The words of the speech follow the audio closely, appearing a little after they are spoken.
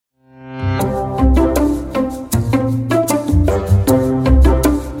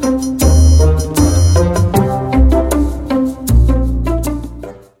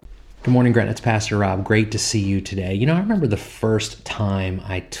morning, Gretna. It's Pastor Rob. Great to see you today. I remember the first time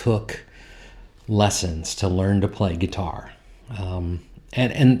I took lessons to learn to play guitar.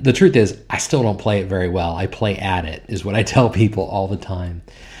 And the truth is, I still don't play it very well. I play at it, is what I tell people all the time.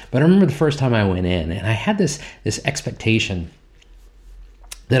 But I remember the first time I went in, and I had this expectation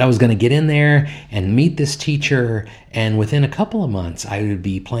that I was going to get in there and meet this teacher, and within a couple of months, I would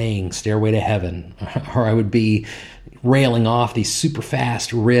be playing Stairway to Heaven, or I would be railing off these super fast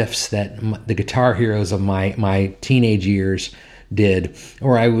riffs that the guitar heroes of my teenage years did,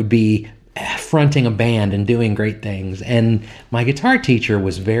 or I would be fronting a band and doing great things. And my guitar teacher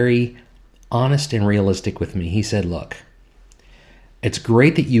was very honest and realistic with me. He said, look, it's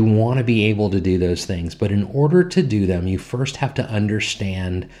great that you want to be able to do those things, but in order to do them, you first have to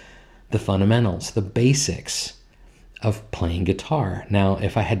understand the fundamentals, the basics of playing guitar. Now,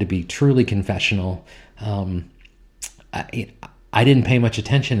 if I had to be truly confessional, I didn't pay much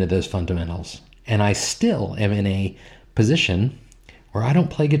attention to those fundamentals, and I still am in a position where I don't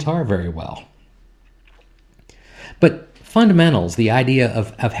play guitar very well. But fundamentals, the idea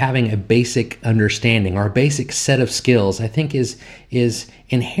of having a basic understanding or a basic set of skills, I think is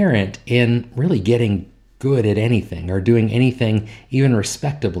inherent in really getting good at anything or doing anything even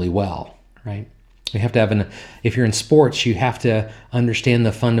respectably well, right? You have to have if you're in sports, you have to understand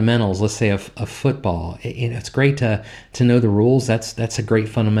the fundamentals, let's say of football. It's great to know the rules. That's a great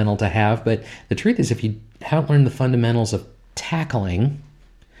fundamental to have. But the truth is, if you haven't learned the fundamentals of tackling,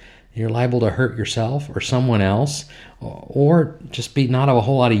 you're liable to hurt yourself or someone else, or just be not of a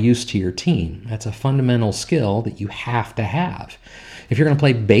whole lot of use to your team. That's a fundamental skill that you have to have. If you're going to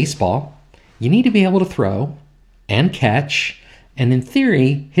play baseball, you need to be able to throw and catch, and in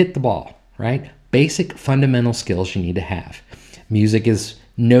theory, hit the ball, right? Basic fundamental skills you need to have. Music is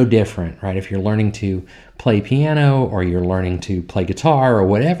no different, right? If you're learning to play piano or you're learning to play guitar or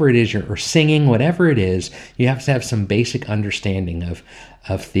whatever it is, or singing, whatever it is, you have to have some basic understanding of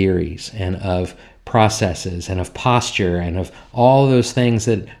theories and of processes and of posture and of all those things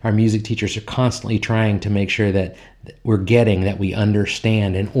that our music teachers are constantly trying to make sure that we're getting, that we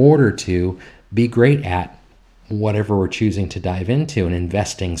understand in order to be great at whatever we're choosing to dive into and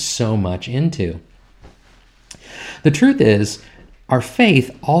investing so much into. The truth is, our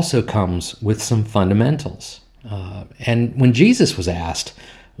faith also comes with some fundamentals. And when Jesus was asked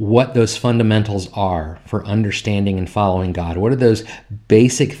what those fundamentals are for understanding and following God, what are those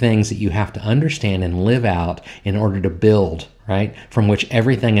basic things that you have to understand and live out in order to build, right, from which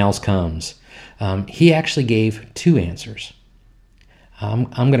everything else comes, he actually gave two answers. I'm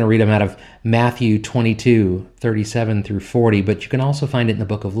going to read them out of Matthew 22, 37 through 40, but you can also find it in the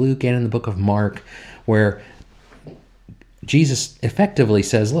book of Luke and in the book of Mark, where Jesus effectively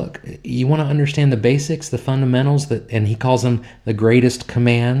says, look, you want to understand the basics, the fundamentals, and he calls them the greatest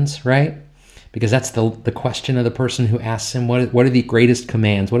commands, right? Because that's the question of the person who asks him, what are the greatest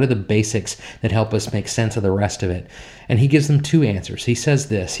commands? What are the basics that help us make sense of the rest of it? And he gives them two answers. He says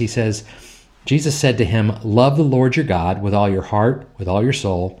this, Jesus said to him, love the Lord your God with all your heart, with all your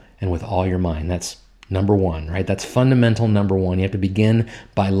soul, and with all your mind. That's number one, right? That's fundamental number one. You have to begin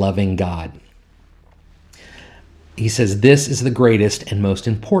by loving God. He says this is the greatest and most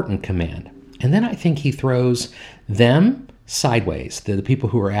important command. And then I think he throws them sideways, the people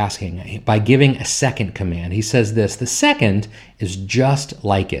who are asking, by giving a second command. He says this, the second is just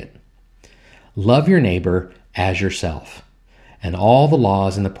like it. Love your neighbor as yourself. And all the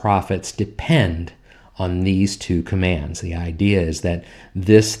laws and the prophets depend on these two commands. The idea is that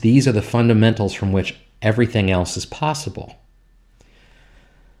these are the fundamentals from which everything else is possible.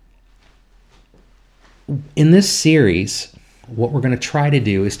 In this series, what we're going to try to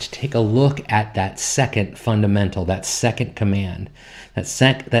do is to take a look at that second fundamental, that second command, that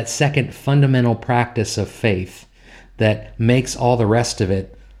second fundamental practice of faith that makes all the rest of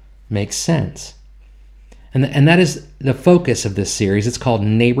it make sense. And that is the focus of this series. It's called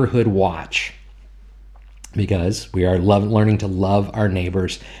Neighborhood Watch, because we are learning to love our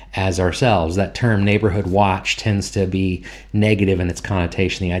neighbors as ourselves. That term neighborhood watch tends to be negative in its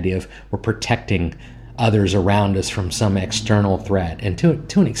connotation, the idea of we're protecting others around us from some external threat. And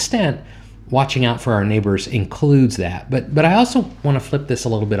to an extent, watching out for our neighbors includes that. But I also want to flip this a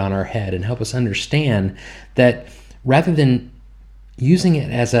little bit on our head and help us understand that rather than using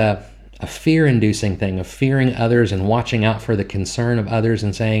it as a fear-inducing thing of fearing others and watching out for the concern of others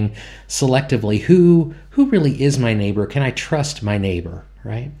and saying selectively, who really is my neighbor? Can I trust my neighbor,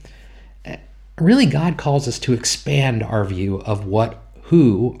 right? Really, God calls us to expand our view of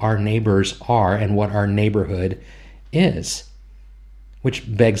who our neighbors are and what our neighborhood is, which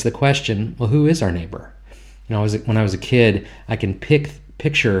begs the question, well, who is our neighbor? When I was a kid, I can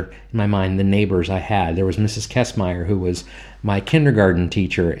picture in my mind the neighbors I had. There was Mrs. Kessmeyer, who was my kindergarten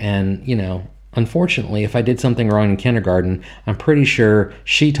teacher, and unfortunately, if I did something wrong in kindergarten, I'm pretty sure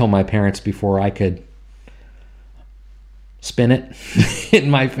she told my parents before I could spin it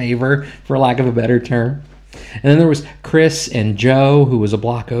in my favor, for lack of a better term. And then there was Chris and Joe, who was a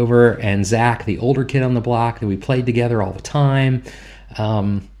block over, and Zach, the older kid on the block, that we played together all the time.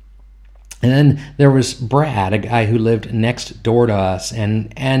 And then there was Brad, a guy who lived next door to us.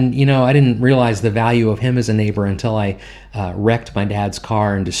 And I didn't realize the value of him as a neighbor until I wrecked my dad's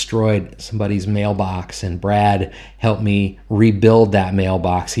car and destroyed somebody's mailbox. And Brad helped me rebuild that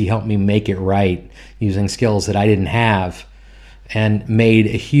mailbox. He helped me make it right using skills that I didn't have, and made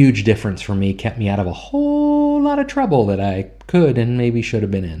a huge difference for me, kept me out of a whole lot of trouble that I could and maybe should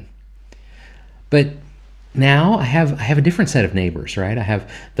have been in. But now I have a different set of neighbors, right? I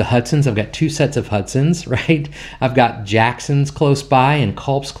have the Hudsons. I've got two sets of Hudsons, right? I've got Jacksons close by and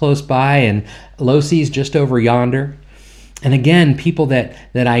Culps close by and Losey's just over yonder. And again, people that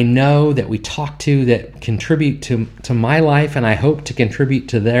I know, that we talk to, that contribute to my life, and I hope to contribute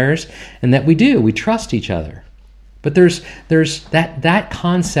to theirs, and that we trust each other. But there's that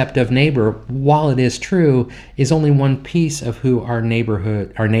concept of neighbor, while it is true, is only one piece of who our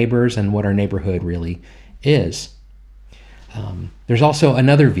neighbors and what our neighborhood really is. There's also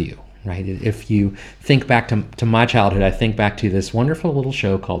another view, right? If you think back to my childhood, I think back to this wonderful little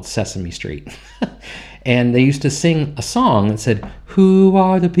show called Sesame Street. And they used to sing a song that said, "Who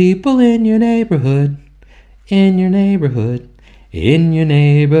are the people in your neighborhood? In your neighborhood? In your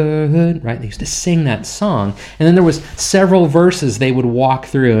neighborhood," right? They used to sing that song. And then there was several verses they would walk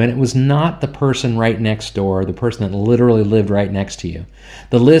through, and it was not the person right next door, the person that literally lived right next to you.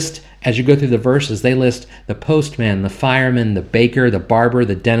 The list, as you go through the verses, they list the postman, the fireman, the baker, the barber,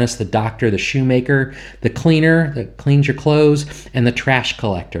 the dentist, the doctor, the shoemaker, the cleaner that cleans your clothes, and the trash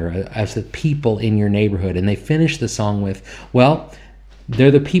collector as the people in your neighborhood. And they finish the song with, well,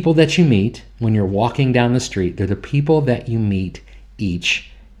 they're the people that you meet when you're walking down the street. They're the people that you meet each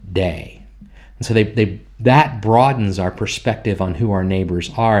day. And so that broadens our perspective on who our neighbors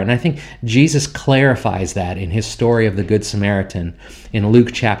are. And I think Jesus clarifies that in his story of the Good Samaritan. In Luke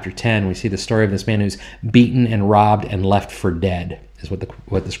chapter 10, we see the story of this man who's beaten and robbed and left for dead, is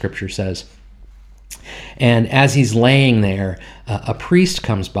what the scripture says. And as he's laying there, a priest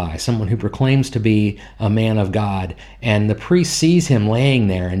comes by, someone who proclaims to be a man of God, and the priest sees him laying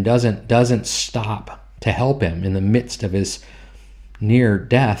there and doesn't stop to help him in the midst of his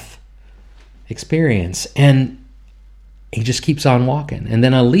near-death experience, and he just keeps on walking. And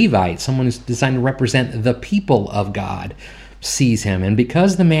then a Levite, someone who's designed to represent the people of God, sees him, and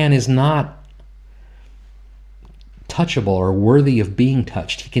because the man is not touchable or worthy of being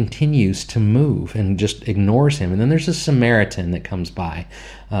touched, he continues to move and just ignores him. And then there's a Samaritan that comes by,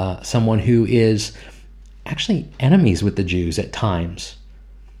 someone who is actually enemies with the Jews at times.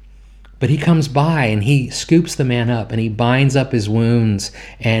 But he comes by and he scoops the man up and he binds up his wounds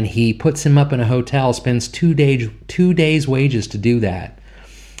and he puts him up in a hotel, spends 2 days wages to do that,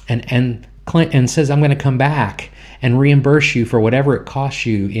 and says, "I'm going to come back and reimburse you for whatever it costs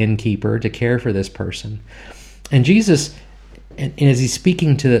you, innkeeper, to care for this person." And Jesus, and as he's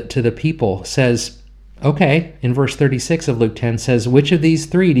speaking to the people, says, okay, in verse 36 of Luke 10, says, "Which of these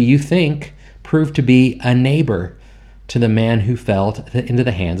three do you think proved to be a neighbor to the man who fell into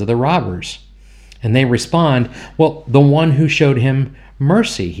the hands of the robbers?" And they respond, "Well, the one who showed him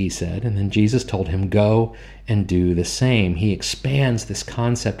mercy," he said. And then Jesus told him, "Go and do the same." He expands this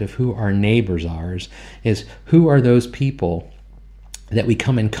concept of who our neighbors are, is who are those people that we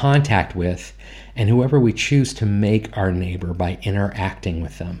come in contact with, and whoever we choose to make our neighbor by interacting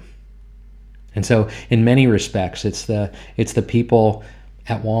with them. And so in many respects, it's the people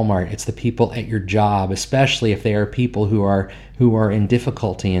at Walmart, it's the people at your job, especially if they are people who are in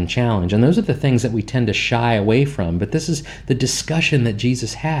difficulty and challenge. And those are the things that we tend to shy away from. But this is the discussion that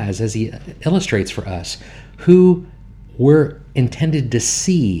Jesus has as he illustrates for us who we're intended to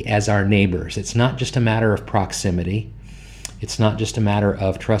see as our neighbors. It's not just a matter of proximity. It's not just a matter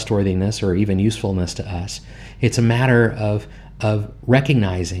of trustworthiness or even usefulness to us. It's a matter of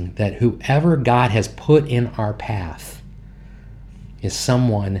recognizing that whoever God has put in our path is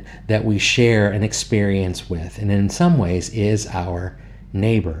someone that we share an experience with, and in some ways is our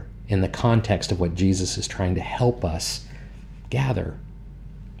neighbor in the context of what Jesus is trying to help us gather.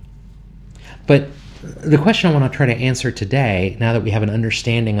 But the question I want to try to answer today, now that we have an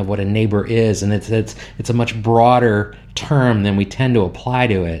understanding of what a neighbor is, and it's a much broader term than we tend to apply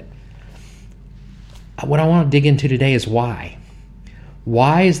to it, what I want to dig into today is why.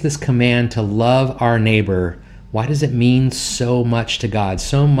 Why is this command to love our neighbor Why does it mean so much to God?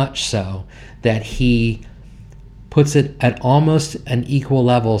 So much so that he puts it at almost an equal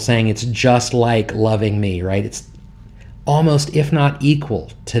level, saying it's just like loving me, right? It's almost, if not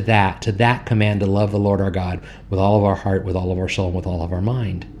equal to that command to love the Lord our God with all of our heart, with all of our soul, and with all of our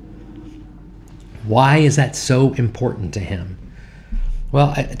mind. Why is that so important to him?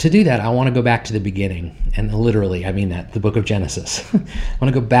 Well, to do that, I want to go back to the beginning, and literally, I mean that, the book of Genesis. I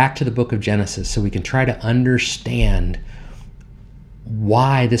want to go back to the book of Genesis so we can try to understand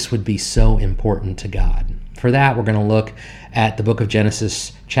why this would be so important to God. For that, we're going to look at the book of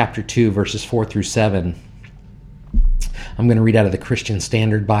Genesis, chapter 2, verses 4 through 7. I'm going to read out of the Christian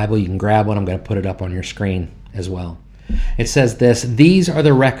Standard Bible. You can grab one. I'm going to put it up on your screen as well. It says this: "These are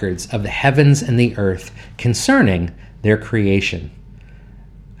the records of the heavens and the earth concerning their creation.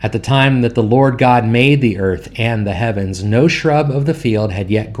 At the time that the Lord God made the earth and the heavens, no shrub of the field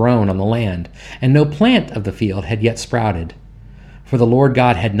had yet grown on the land, and no plant of the field had yet sprouted. For the Lord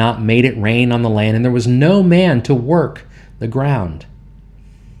God had not made it rain on the land, and there was no man to work the ground.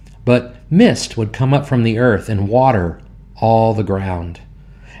 But mist would come up from the earth and water all the ground.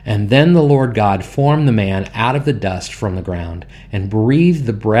 And then the Lord God formed the man out of the dust from the ground, and breathed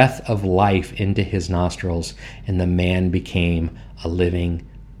the breath of life into his nostrils, and the man became a living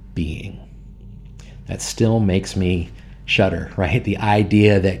being." That still makes me shudder, right? The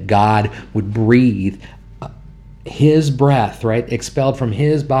idea that God would breathe his breath, right, expelled from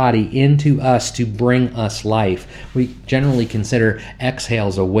his body into us to bring us life. We generally consider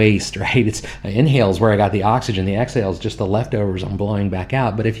exhales a waste, right? It's inhales where I got the oxygen, the exhales just the leftovers I'm blowing back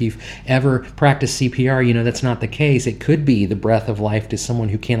out. But if you've ever practiced CPR, you know that's not the case. It could be the breath of life to someone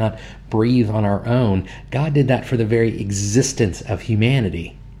who cannot breathe on our own. God did that for the very existence of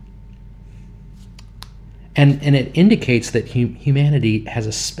humanity. And it indicates that humanity has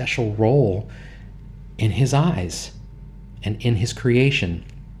a special role in his eyes and in his creation.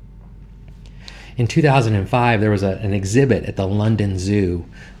 In 2005, there was an exhibit at the London Zoo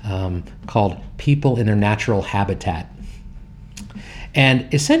called People in Their Natural Habitat. And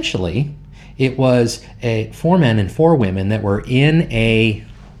essentially, it was 4 men and 4 women that were in a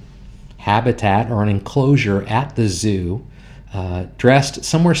habitat or an enclosure at the zoo, dressed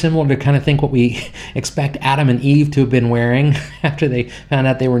somewhere similar to kind of think what we expect Adam and Eve to have been wearing after they found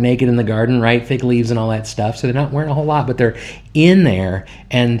out they were naked in the garden, right? Fig leaves and all that stuff. So they're not wearing a whole lot, but they're in there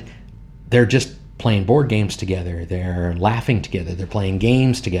and they're just playing board games together. They're laughing together. They're playing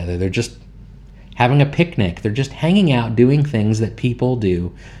games together. They're just having a picnic. They're just hanging out, doing things that people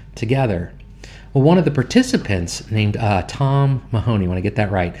do together. Well, one of the participants named Tom Mahoney, when I get that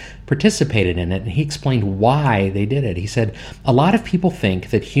right, participated in it, and he explained why they did it. He said, "A lot of people think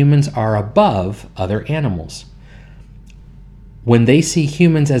that humans are above other animals. When they see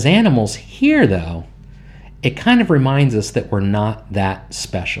humans as animals here, though, it kind of reminds us that we're not that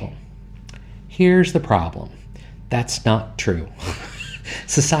special. Here's the problem. That's not true.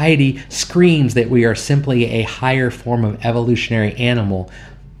 Society screams that we are simply a higher form of evolutionary animal,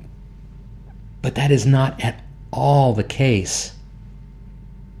 but that is not at all the case.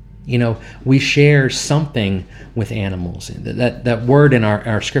 You know, we share something with animals. That word in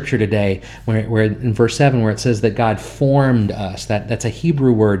our scripture today, where in verse 7, where it says that God formed us, that's a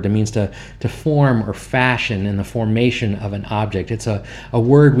Hebrew word that means to form or fashion in the formation of an object. It's a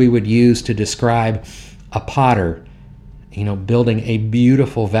word we would use to describe a potter, you know, building a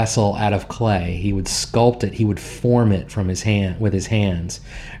beautiful vessel out of clay. He would sculpt it. He would form it from his hand with his hands.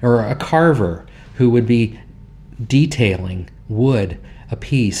 Or a carver who would be detailing wood, a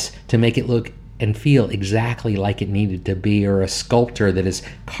piece, to make it look and feel exactly like it needed to be. Or a sculptor that is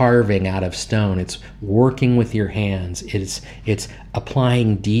carving out of stone. It's working with your hands. It's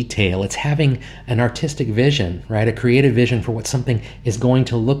applying detail. It's having an artistic vision, right? A creative vision for what something is going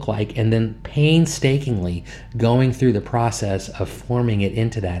to look like, and then painstakingly going through the process of forming it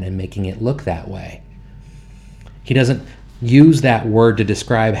into that and making it look that way. He doesn't use that word to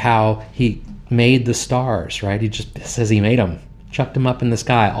describe how he made the stars, right? He just says he made them, chucked them up in the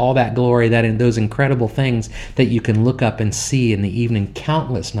sky, all that glory, those incredible things that you can look up and see in the evening,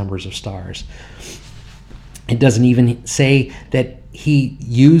 countless numbers of stars. It doesn't even say that he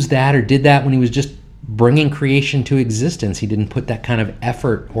used that or did that when he was just bringing creation to existence. He didn't put that kind of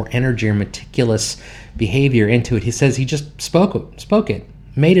effort or energy or meticulous behavior into it. He says he just spoke it,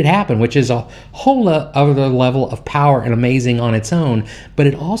 made it happen, which is a whole other level of power and amazing on its own, but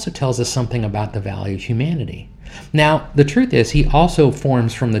it also tells us something about the value of humanity. Now, the truth is, he also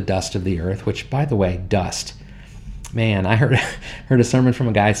forms from the dust of the earth, which, by the way, dust. Man, I heard a sermon from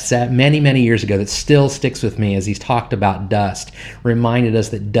a guy many years ago that still sticks with me as he's talked about dust, reminded us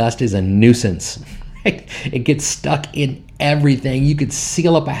that dust is a nuisance. Right? It gets stuck in everything. You could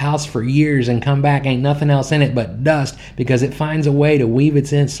seal up a house for years and come back, ain't nothing else in it but dust, because it finds a way to weave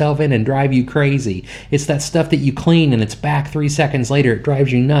itself in and drive you crazy. It's that stuff that you clean and it's back 3 seconds later. It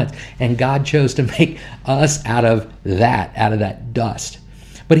drives you nuts. And God chose to make us out of that dust.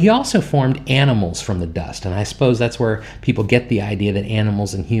 But he also formed animals from the dust. And I suppose that's where people get the idea that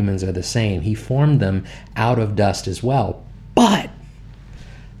animals and humans are the same. He formed them out of dust as well. But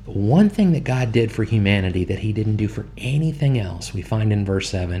one thing that God did for humanity that he didn't do for anything else, we find in verse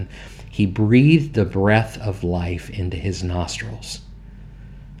 7, he breathed the breath of life into his nostrils.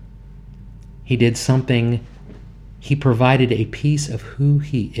 He did something, he provided a piece of who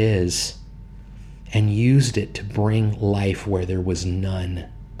he is and used it to bring life where there was none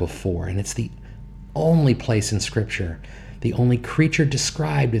before. And it's the only place in Scripture, the only creature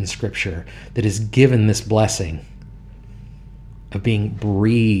described in Scripture that is given this blessing of being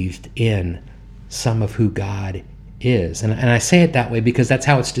breathed in some of who God is. And I say it that way because that's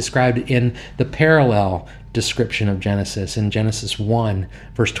how it's described in the parallel description of Genesis. In Genesis 1,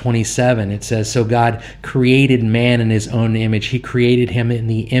 verse 27, it says, "So God created man in his own image. He created him in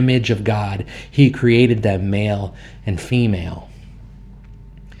the image of God. He created them male and female."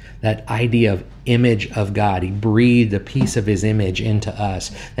 That idea of image of God. He breathed a piece of his image into us.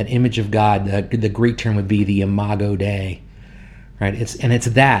 That image of God, the Greek term would be the imago Dei. Right? It's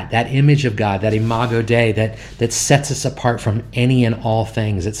that image of God, that imago Dei, that sets us apart from any and all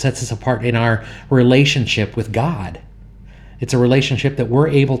things. It sets us apart in our relationship with God. It's a relationship that we're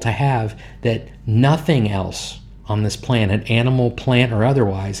able to have that nothing else on this planet, animal, plant, or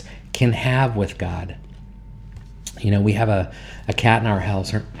otherwise, can have with God. You know, we have a cat in our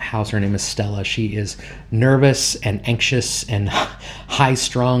house. Her name is Stella. She is nervous and anxious and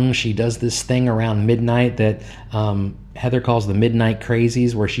high-strung. She does this thing around midnight that Heather calls the midnight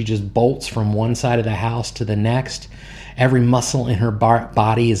crazies, where she just bolts from one side of the house to the next. Every muscle in her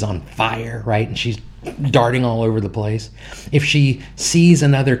body is on fire, right? And she's darting all over the place. If she sees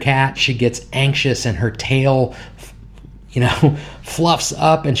another cat, she gets anxious and her tail fluffs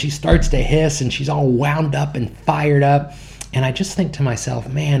up and she starts to hiss and she's all wound up and fired up. And I just think to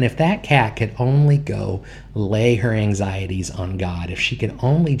myself, man, if that cat could only go lay her anxieties on God, if she could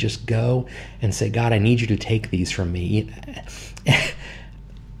only just go and say, God, I need you to take these from me.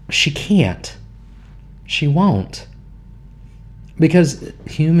 She can't. She won't. Because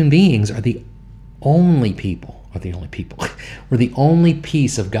human beings are the only people. We're the only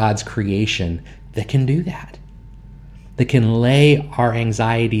piece of God's creation that can do that. That can lay our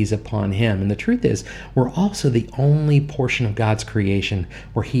anxieties upon him. And the truth is, we're also the only portion of God's creation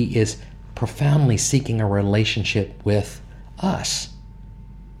where he is profoundly seeking a relationship with us.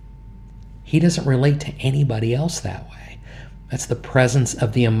 He doesn't relate to anybody else that way. That's the presence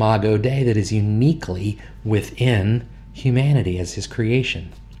of the imago Dei that is uniquely within humanity as his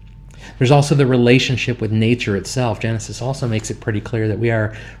creation. There's also the relationship with nature itself. Genesis also makes it pretty clear that we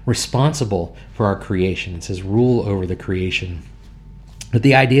are responsible for our creation. It says rule over the creation. But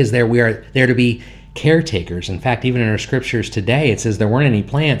the idea is we are there to be caretakers. In fact, even in our scriptures today, it says there weren't any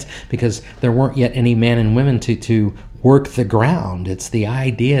plants because there weren't yet any men and women to work the ground. It's the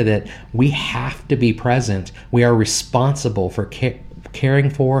idea that we have to be present. We are responsible for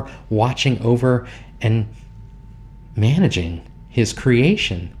caring for, watching over, and managing his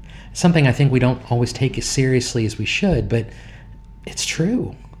creation. Something I think we don't always take as seriously as we should, but it's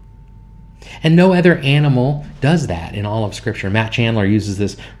true. And no other animal does that in all of Scripture. Matt Chandler uses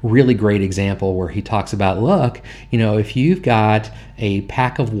this really great example where he talks about, look, if you've got a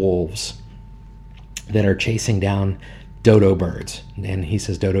pack of wolves that are chasing down dodo birds, and he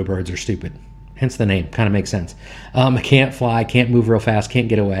says dodo birds are stupid, hence the name, kind of makes sense. Can't fly, can't move real fast, can't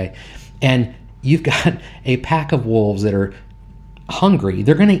get away. And you've got a pack of wolves that are hungry.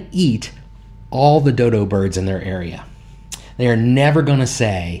 They're going to eat all the dodo birds in their area. They are never going to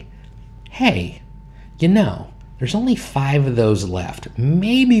say, hey, there's only 5 of those left.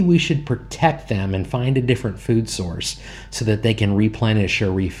 Maybe we should protect them and find a different food source so that they can replenish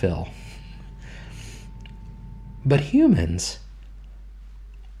or refill. But humans,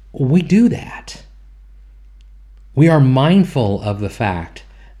 we do that. We are mindful of the fact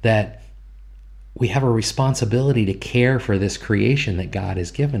that we have a responsibility to care for this creation that God has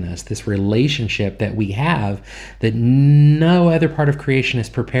given us, this relationship that we have that no other part of creation is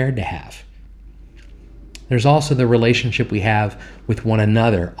prepared to have. There's also the relationship we have with one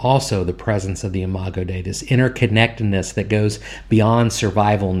another, also the presence of the imago Dei, this interconnectedness that goes beyond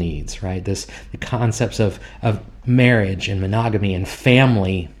survival needs, right? The concepts of marriage and monogamy and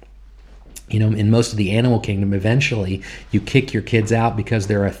family. In most of the animal kingdom, eventually you kick your kids out because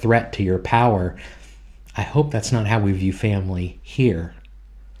they're a threat to your power. I hope that's not how we view family here.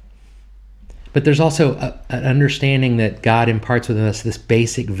 But there's also an understanding that God imparts within us this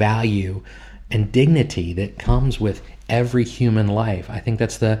basic value and dignity that comes with every human life. I think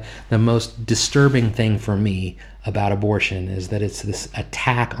that's the most disturbing thing for me about abortion, is that it's this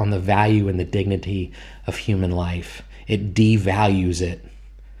attack on the value and the dignity of human life. It devalues it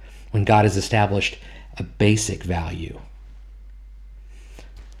when God has established a basic value.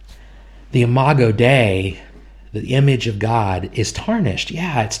 The Imago Dei, the image of God, is tarnished.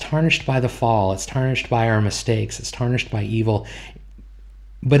 Yeah, it's tarnished by the fall. It's tarnished by our mistakes. It's tarnished by evil.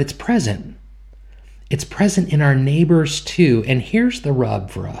 But it's present. It's present in our neighbors too. And here's the rub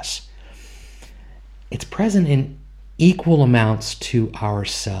for us. It's present in equal amounts to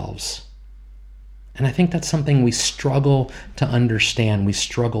ourselves. And I think that's something we struggle to understand. We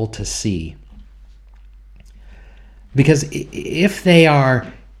struggle to see. Because if they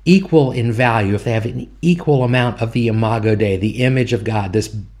are equal in value, if they have an equal amount of the Imago Dei, the image of God, this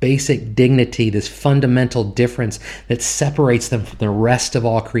basic dignity, this fundamental difference that separates them from the rest of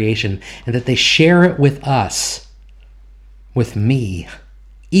all creation, and that they share it with us, with me,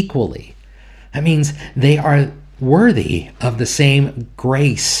 equally, that means they are worthy of the same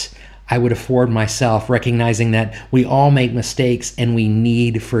grace I would afford myself, recognizing that we all make mistakes and we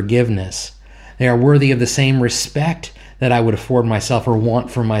need forgiveness. They are worthy of the same respect that I would afford myself or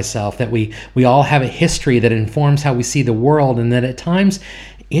want for myself, that we all have a history that informs how we see the world, and that at times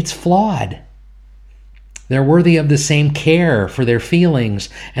it's flawed. They're worthy of the same care for their feelings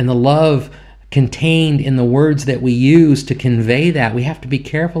and the love contained in the words that we use to convey that. We have to be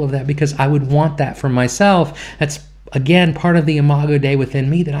careful of that, because I would want that for myself. That's, again, part of the Imago Dei within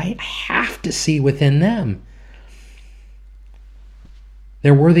me that I have to see within them.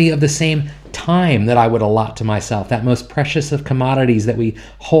 They're worthy of the same time that I would allot to myself, that most precious of commodities that we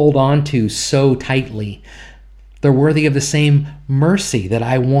hold on to so tightly. They're worthy of the same mercy that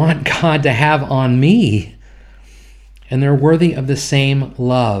I want God to have on me. And they're worthy of the same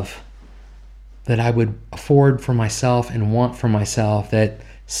love that I would afford for myself and want for myself, that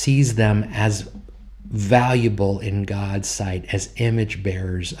sees them as valuable in God's sight, as image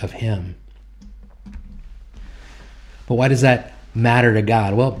bearers of Him. But why does that matter to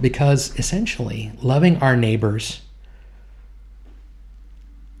God? Well, because essentially loving our neighbors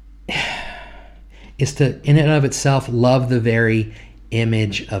is to, in and of itself, love the very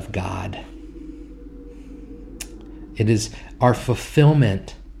image of God. It is our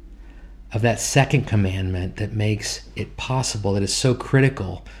fulfillment of that second commandment that makes it possible, that is so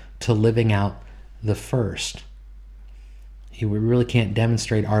critical to living out the first. We really can't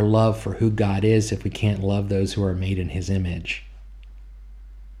demonstrate our love for who God is if we can't love those who are made in His image.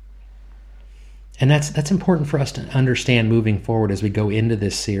 And that's important for us to understand moving forward as we go into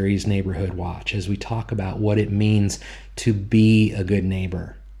this series, Neighborhood Watch, as we talk about what it means to be a good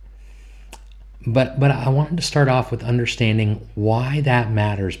neighbor. But I wanted to start off with understanding why that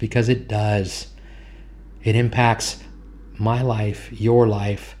matters, because it does. It impacts my life, your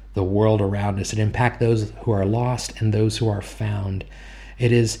life, the world around us. It impacts those who are lost and those who are found.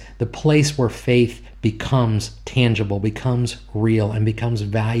 It is the place where faith becomes tangible, becomes real, and becomes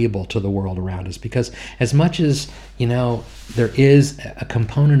valuable to the world around us. Because as much as, there is a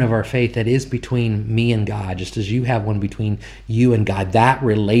component of our faith that is between me and God, just as you have one between you and God, that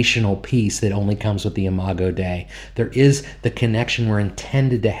relational piece that only comes with the Imago Dei, there is the connection we're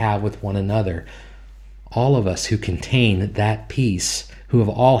intended to have with one another. All of us who contain that piece, who have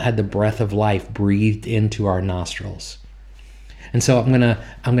all had the breath of life breathed into our nostrils. And so I'm gonna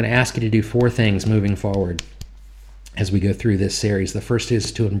ask you to do 4 things moving forward as we go through this series. The first is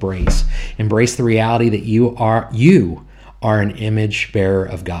to embrace the reality that you are an image bearer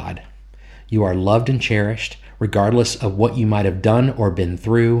of God. You are loved and cherished regardless of what you might have done or been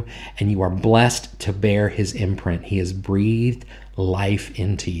through, and you are blessed to bear His imprint. He has breathed life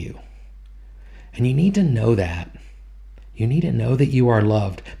into you. And you need to know that. You need to know that you are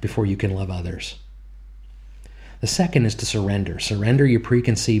loved before you can love others. The second is to surrender. Surrender your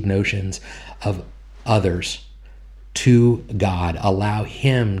preconceived notions of others to God. Allow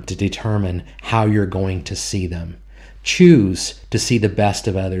Him to determine how you're going to see them. Choose to see the best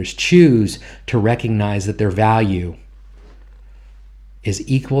of others. Choose to recognize that their value is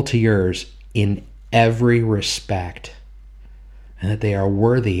equal to yours in every respect, and that they are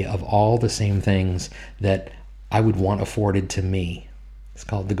worthy of all the same things that I would want afforded to me. It's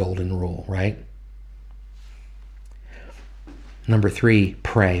called the golden rule, right? Number 3,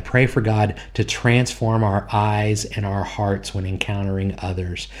 pray. Pray for God to transform our eyes and our hearts when encountering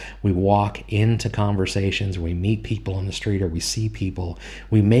others. We walk into conversations, we meet people on the street, or we see people.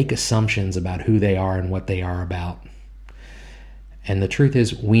 We make assumptions about who they are and what they are about. And the truth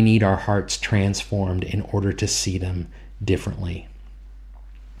is, we need our hearts transformed in order to see them differently.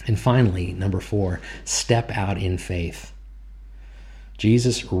 And finally, number 4, step out in faith.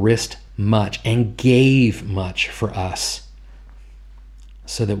 Jesus risked much and gave much for us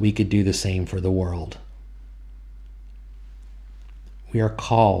so that we could do the same for the world. We are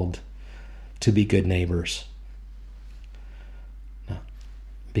called to be good neighbors.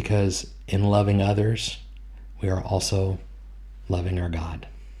 Because in loving others, we are also loving our God.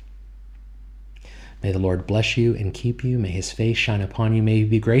 May the Lord bless you and keep you. May his face shine upon you. May he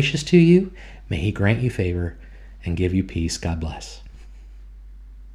be gracious to you. May he grant you favor and give you peace. God bless.